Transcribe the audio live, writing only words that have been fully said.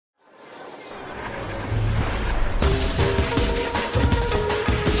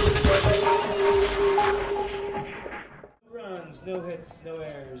No hits, no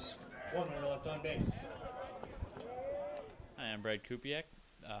errors, 1 runner left on base. Hi, I'm Brad Kupiak,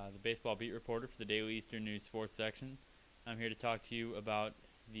 the baseball beat reporter for the Daily Eastern News Sports section. I'm here to talk to you about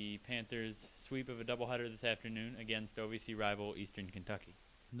the Panthers' sweep of a doubleheader this afternoon against OVC rival Eastern Kentucky.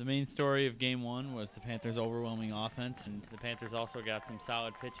 The main story of Game 1 was the Panthers' overwhelming offense, and the Panthers also got some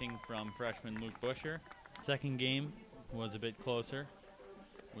solid pitching from freshman Luke Busher. Second game was a bit closer.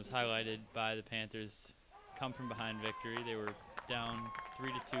 It was highlighted by the Panthers' come-from-behind victory. They were down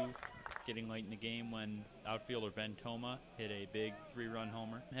 3-2, getting late in the game when outfielder Ben Thoma hit a big 3-run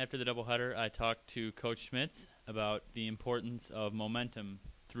homer. After the doubleheader, I talked to Coach Schmitz about the importance of momentum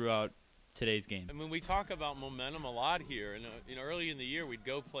throughout today's game. I mean, we talk about momentum a lot here, and early in the year we'd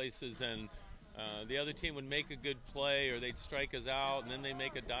go places and the other team would make a good play or they'd strike us out, and then they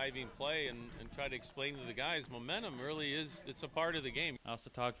make a diving play and try to explain to the guys momentum really it's a part of the game. I also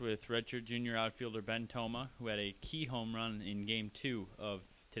talked with redshirt junior outfielder Ben Thoma, who had a key home run in Game 2 of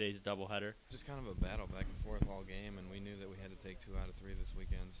today's doubleheader. Just kind of a battle back and forth all game, and we knew that we had to take 2 out of 3 this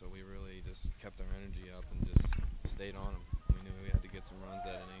weekend, so we really just kept our energy up and just stayed on them. We knew we had to get some runs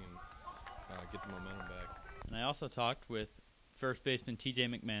that inning and get the momentum back. And I also talked with first baseman TJ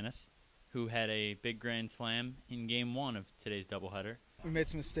McManus, who had a big grand slam in Game 1 of today's doubleheader. We made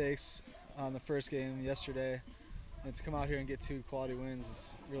some mistakes on the first game yesterday, and to come out here and get 2 quality wins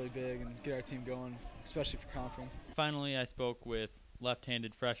is really big and get our team going, especially for conference. Finally, I spoke with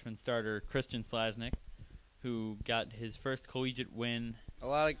left-handed freshman starter Christian Slasnick, who got his first collegiate win. A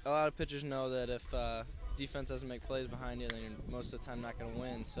lot of pitchers know that if defense doesn't make plays behind you, then you're most of the time not going to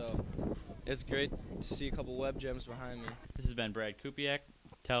win. So it's great to see a couple web gems behind me. This has been Brad Kupiak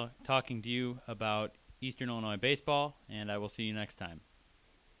talking to you about Eastern Illinois baseball, and I will see you next time.